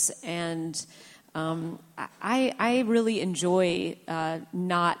performances, and I really enjoy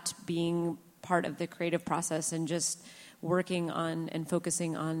not being part of the creative process and just working on and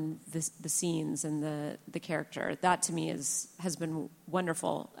focusing on the scenes and the character. That to me has been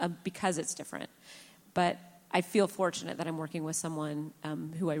wonderful because it's different. But I feel fortunate that I'm working with someone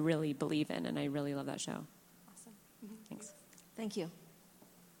who I really believe in, and I really love that show. Awesome. Mm-hmm. Thanks. Thank you.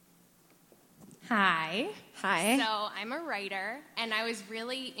 Hi. Hi. So I'm a writer, and I was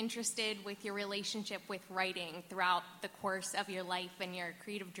really interested with your relationship with writing throughout the course of your life and your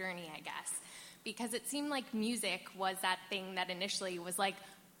creative journey, I guess. Because it seemed like music was that thing that initially was like,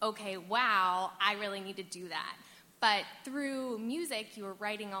 okay, wow, I really need to do that. But through music, you were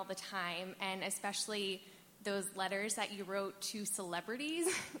writing all the time, and especially those letters that you wrote to celebrities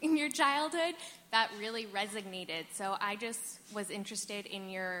in your childhood, that really resonated. So I just was interested in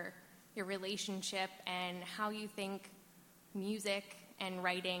your relationship and how you think music and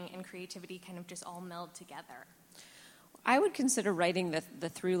writing and creativity kind of just all meld together. I would consider writing the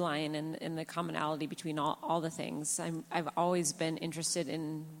through line and the commonality between all the things. I've always been interested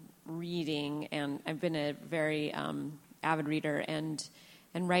in reading, and I've been a very avid reader, and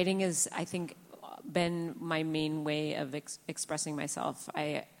writing is, I think, been my main way of expressing myself.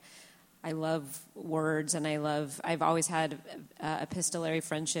 I love words, and I've always had epistolary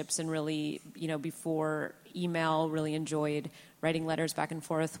friendships, and really, before email, really enjoyed writing letters back and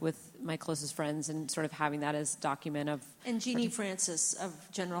forth with my closest friends and sort of having that as document of... And Jeannie Francis of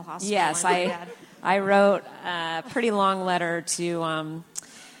General Hospital. Yes, I wrote a pretty long letter to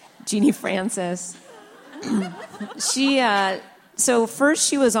Jeannie Francis. So first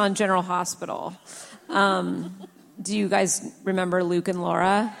she was on General Hospital. Do you guys remember Luke and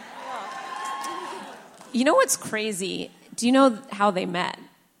Laura? You know what's crazy? Do you know how they met?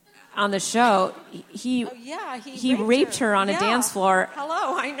 On the show, he raped her on a dance floor.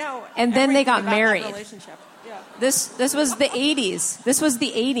 Hello, I know. And then they got married. Relationship. Yeah. This was the 80s. This was the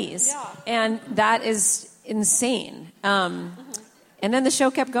 80s. Yeah. And that is insane. And then the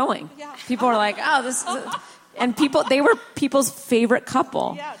show kept going. Yeah. People were like, "Oh, this is and they were people's favorite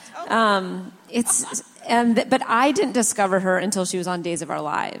couple. Yeah, totally. But I didn't discover her until she was on Days of Our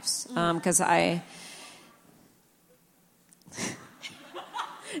Lives, because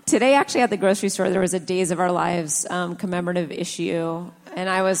Today, actually, at the grocery store, there was a Days of Our Lives commemorative issue, and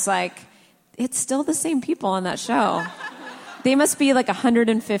I was like, it's still the same people on that show. They must be like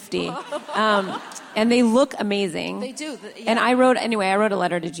 150. And they look amazing. They do. Yeah. And I wrote a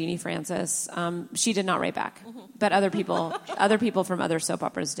letter to Jeannie Francis. She did not write back, but other people from other soap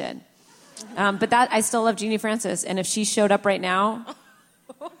operas did. But I still love Jeannie Francis, and if she showed up right now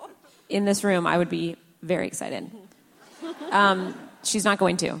in this room, I would be very excited. She's not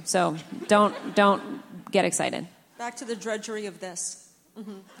going to, so don't get excited. Back to the drudgery of this.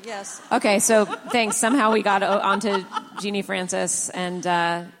 Mm-hmm. Yes. Okay, so thanks. Somehow we got onto Jeannie Francis, and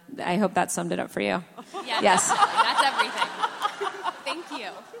I hope that summed it up for you. Yeah, yes. That's everything. Thank you.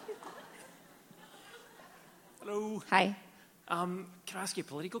 Hello. Hi. Can I ask you a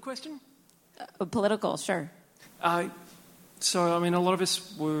political question? Political, sure. So, a lot of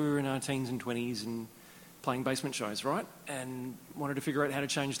us were in our teens and 20s and playing basement shows, right? And wanted to figure out how to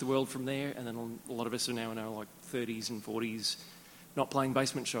change the world from there. And then a lot of us are now in our 30s and 40s not playing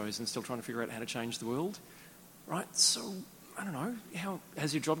basement shows and still trying to figure out how to change the world, right? So, I don't know, how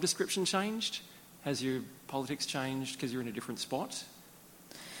has your job description changed? Has your politics changed because you're in a different spot?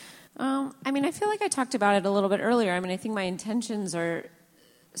 I feel like I talked about it a little bit earlier. I think my intentions are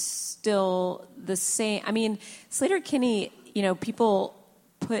still the same. Sleater-Kinney, people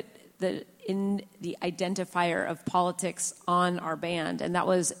put the identifier of politics on our band, and that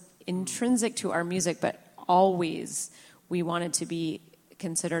was intrinsic to our music, but always we wanted to be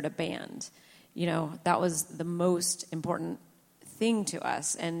considered a band. That was the most important thing to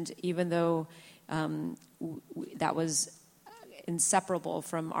us, and even though that was inseparable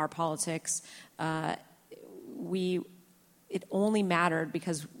from our politics, it only mattered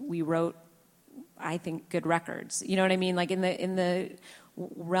because we wrote, I think, good records. You know what I mean? Like in the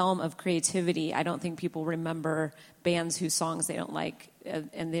realm of creativity, I don't think people remember bands whose songs they don't like,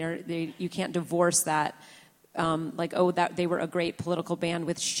 and you can't divorce that. That they were a great political band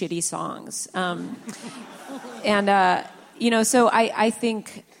with shitty songs, So I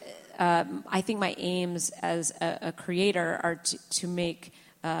think my aims as a creator are to make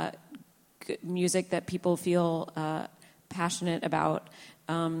music that people feel passionate about,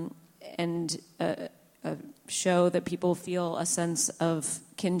 and a show that people feel a sense of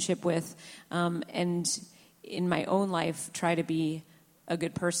kinship with, and in my own life try to be a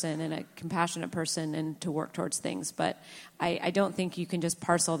good person and a compassionate person and to work towards things. But I don't think you can just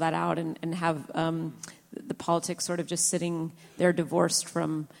parcel that out and have the politics sort of just sitting there divorced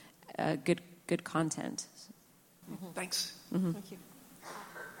from good content. Thanks. Mm-hmm. Thank you.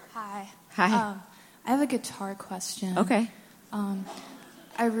 Hi. Hi. I have a guitar question. Okay.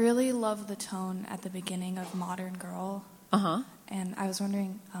 I really love the tone at the beginning of Modern Girl. Uh-huh. And I was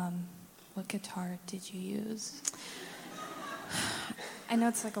wondering, what guitar did you use? I know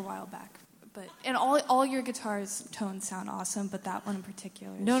it's like a while back, but and all your guitars tones sound awesome, but that one in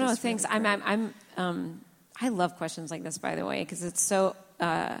particular. Is No, just thanks. Really great. I love questions like this, by the way, because it's so.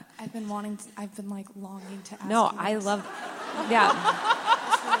 I've been longing to ask. No, you I this. love. Yeah.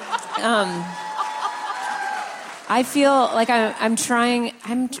 I feel like I'm trying.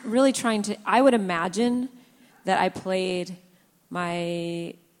 I'm really trying to. I would imagine that I played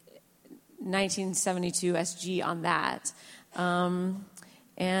my 1972 SG on that.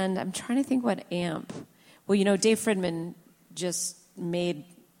 And I'm trying to think what amp. Well, Dave Fridman just made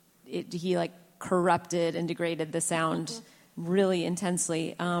it, he like corrupted and degraded the sound really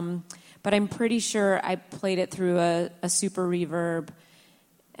intensely. But I'm pretty sure I played it through a super reverb,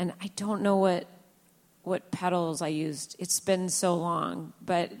 and I don't know what pedals I used. It's been so long,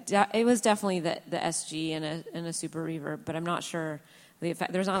 but it was definitely the SG and a super reverb, but I'm not sure the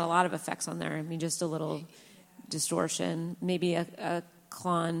effect. There's not a lot of effects on there. I mean, just a little distortion, maybe a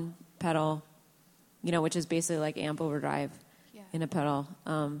Klon pedal, which is basically like amp overdrive in a pedal.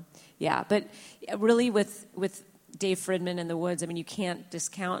 But really with Dave Fridman in the Woods, I mean, you can't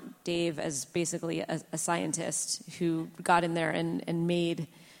discount Dave as basically a scientist who got in there and made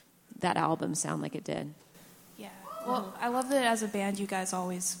that album sound like it did. Yeah. Well, I love that as a band you guys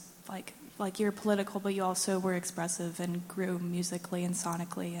always like you're political, but you also were expressive and grew musically and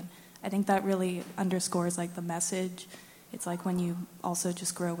sonically, and I think that really underscores like the message. It's like when you also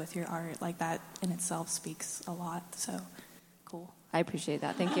just grow with your art, like that in itself speaks a lot. So cool. I appreciate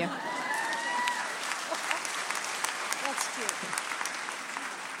that. Thank you. That's cute.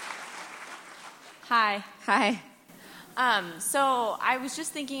 Hi. Hi. So I was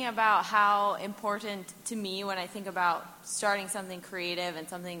just thinking about how important to me when I think about starting something creative and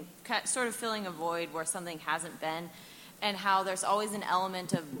something sort of filling a void where something hasn't been, and how there's always an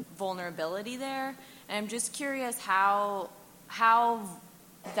element of vulnerability there. And I'm just curious how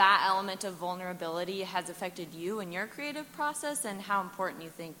that element of vulnerability has affected you in your creative process and how important you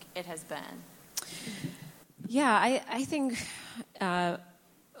think it has been. Yeah, I think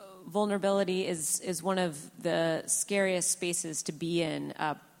vulnerability is one of the scariest spaces to be in,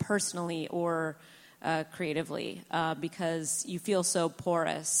 personally or creatively, because you feel so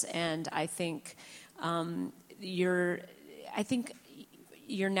porous, and I think your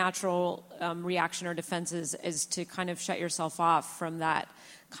natural reaction or defense is to kind of shut yourself off from that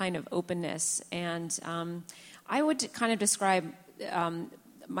kind of openness. And I would kind of describe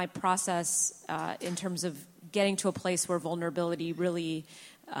my process in terms of getting to a place where vulnerability really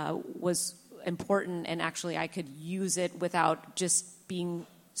was important, and actually I could use it without just being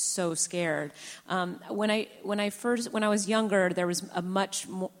so scared. When I was younger, there was a much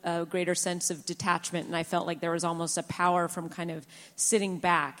greater sense of detachment, and I felt like there was almost a power from kind of sitting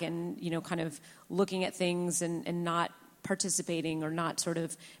back and kind of looking at things and not participating or not sort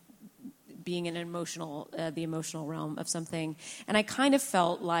of being in the emotional realm of something. And I kind of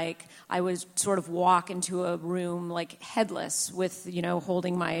felt like I would sort of walk into a room like headless with,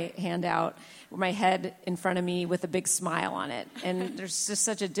 holding my hand out, my head in front of me with a big smile on it. And there's just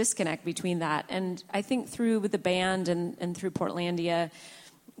such a disconnect between that. And I think through the band and through Portlandia,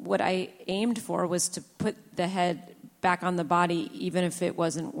 what I aimed for was to put the head back on the body, even if it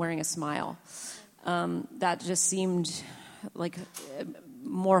wasn't wearing a smile. That just seemed like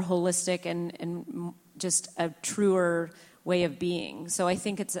more holistic and just a truer way of being. So I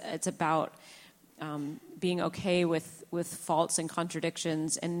think it's about being okay with faults and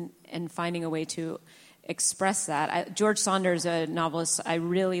contradictions and finding a way to express that. George Saunders, a novelist I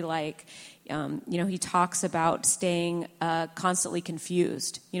really like, he talks about staying constantly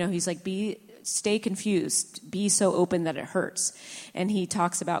confused. He's like, stay confused, be so open that it hurts. And he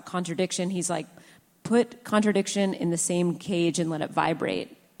talks about contradiction. He's like, put contradiction in the same cage and let it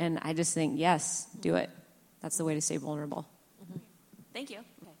vibrate. And I just think, yes, do it. That's the way to stay vulnerable. Mm-hmm. Thank you.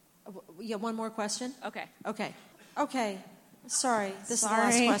 Okay. Yeah, one more question? Okay. Sorry, this is the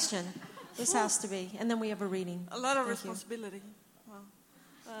last question. This has to be. And then we have a reading. A lot of Thank responsibility. Well,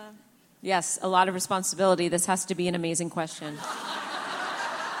 Yes, a lot of responsibility. This has to be an amazing question.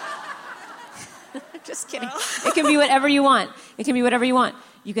 Just kidding. It can be whatever you want. It can be whatever you want.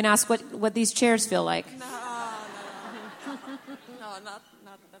 You can ask what these chairs feel like. No, not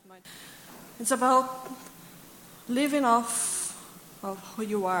that much. It's about living off of who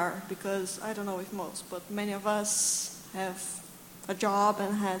you are, because I don't know if most, but many of us have a job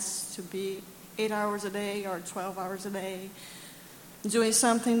and has to be 8 hours a day or 12 hours a day doing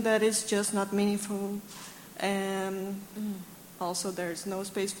something that is just not meaningful. And also there's no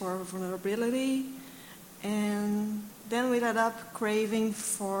space for vulnerability. And then we end up craving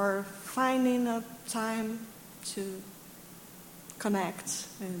for finding a time to connect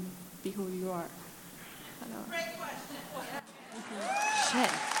and be who you are. I don't know. Great question.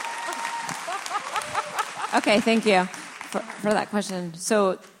 Shit. Okay, thank you for that question.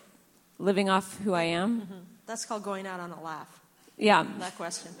 So, living off who I am? Mm-hmm. That's called going out on a laugh. Yeah. That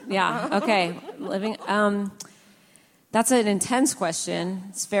question. Yeah, okay. Living... that's an intense question.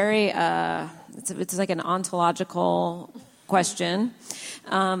 It's very, it's like an ontological question.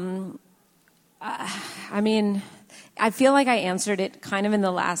 I mean, I feel like I answered it kind of in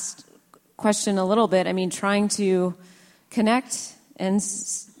the last question a little bit. I mean, trying to connect, and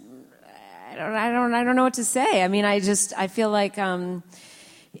I don't know what to say. I mean, I feel like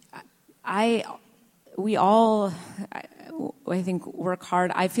we all, I think, work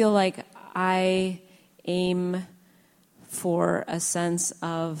hard. I feel like I aim for a sense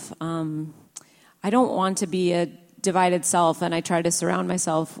of, I don't want to be a divided self, and I try to surround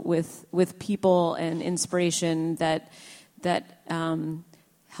myself with people and inspiration that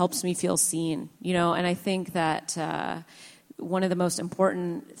helps me feel seen, you know. And I think that one of the most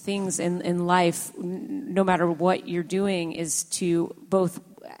important things in life, no matter what you're doing, is to both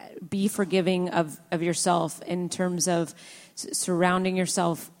be forgiving of yourself in terms of surrounding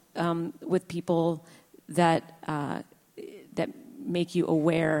yourself with people that make you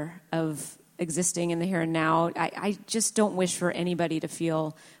aware of existing in the here and now. I just don't wish for anybody to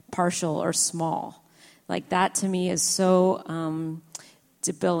feel partial or small. Like, that to me is so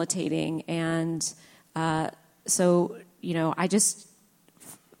debilitating. And so, you know, I just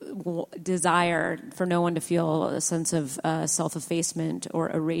desire for no one to feel a sense of self-effacement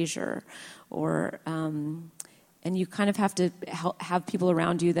or erasure, or and you kind of have to have people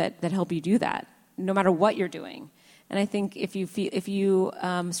around you that help you do that, no matter what you're doing. And I think if you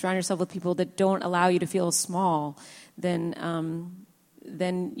surround yourself with people that don't allow you to feel small, then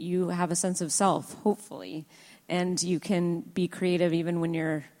you have a sense of self, hopefully, and you can be creative even when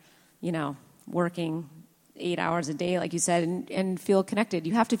you're, you know, working 8 hours a day, like you said, and feel connected.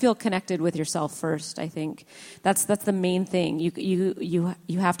 You have to feel connected with yourself first. I think that's the main thing. You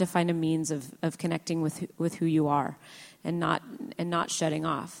have to find a means of connecting with who you are, and not shutting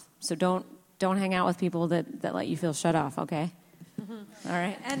off. So don't hang out with people that let you feel shut off, okay? Mm-hmm. All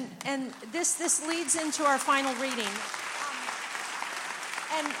right. And this leads into our final reading.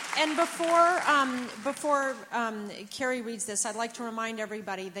 And before Carrie reads this, I'd like to remind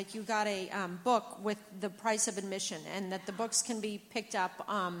everybody that you got a book with the price of admission, and that the books can be picked up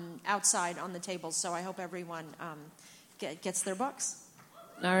outside on the tables. So I hope everyone gets their books.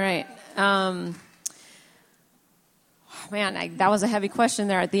 All right. Man, that was a heavy question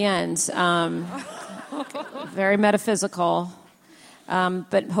there at the end. Very metaphysical.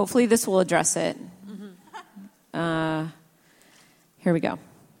 But hopefully this will address it. Mm-hmm. Here we go.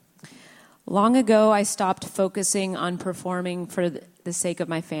 Long ago, I stopped focusing on performing for the sake of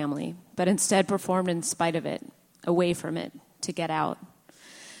my family, but instead performed in spite of it, away from it, to get out.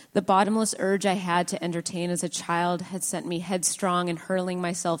 The bottomless urge I had to entertain as a child had sent me headstrong and hurling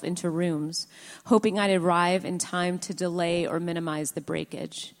myself into rooms, hoping I'd arrive in time to delay or minimize the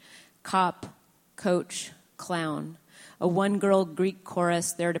breakage. Cop, coach, clown, a one-girl Greek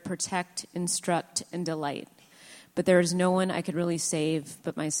chorus there to protect, instruct, and delight. But there is no one I could really save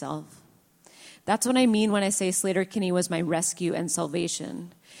but myself. That's what I mean when I say Sleater-Kinney was my rescue and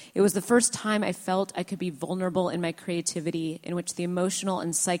salvation. It was the first time I felt I could be vulnerable in my creativity, in which the emotional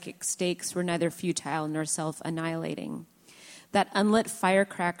and psychic stakes were neither futile nor self-annihilating. That unlit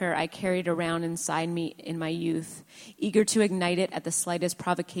firecracker I carried around inside me in my youth, eager to ignite it at the slightest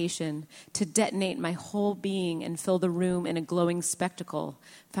provocation, to detonate my whole being and fill the room in a glowing spectacle,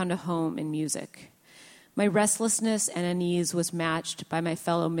 found a home in music. My restlessness and unease was matched by my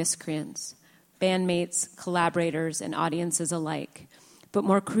fellow miscreants, bandmates, collaborators, and audiences alike, but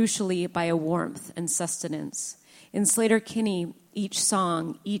more crucially by a warmth and sustenance. In Sleater-Kinney, each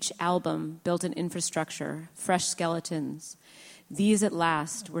song, each album built an infrastructure, fresh skeletons. These at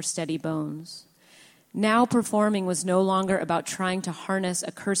last were steady bones. Now performing was no longer about trying to harness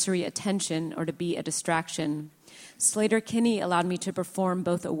a cursory attention or to be a distraction. Sleater-Kinney allowed me to perform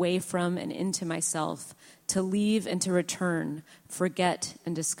both away from and into myself, to leave and to return, forget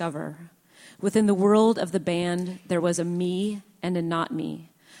and discover. Within the world of the band, there was a me and a not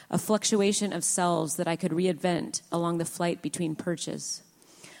me, a fluctuation of selves that I could reinvent along the flight between perches.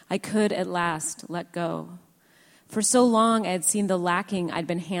 I could, at last, let go. For so long, I had seen the lacking I'd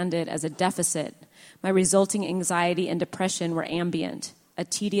been handed as a deficit. My resulting anxiety and depression were ambient, a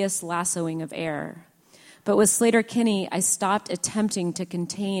tedious lassoing of air. But with Sleater-Kinney, I stopped attempting to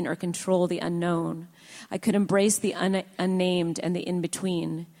contain or control the unknown. I could embrace the unnamed and the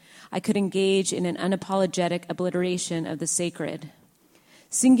in-between. I could engage in an unapologetic obliteration of the sacred.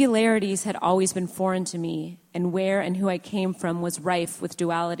 Singularities had always been foreign to me, and where and who I came from was rife with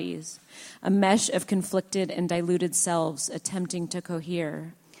dualities, a mesh of conflicted and diluted selves attempting to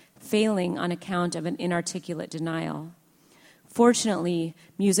cohere, failing on account of an inarticulate denial. Fortunately,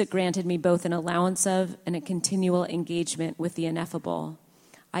 music granted me both an allowance of and a continual engagement with the ineffable.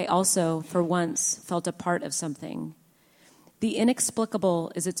 I also, for once, felt a part of something. The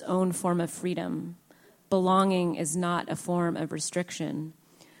inexplicable is its own form of freedom. Belonging is not a form of restriction.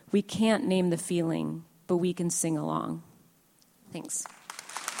 We can't name the feeling, but we can sing along. Thanks.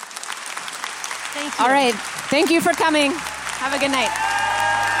 Thank you. All right. Thank you for coming. Have a good night.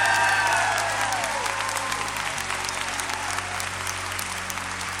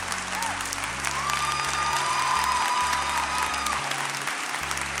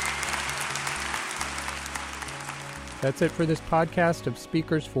 That's it for this podcast of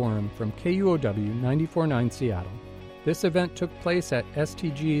Speakers Forum from KUOW 94.9 Seattle. This event took place at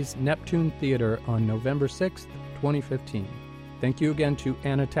STG's Neptune Theater on November 6th, 2015. Thank you again to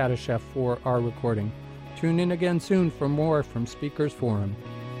Anna Tatashev for our recording. Tune in again soon for more from Speakers Forum.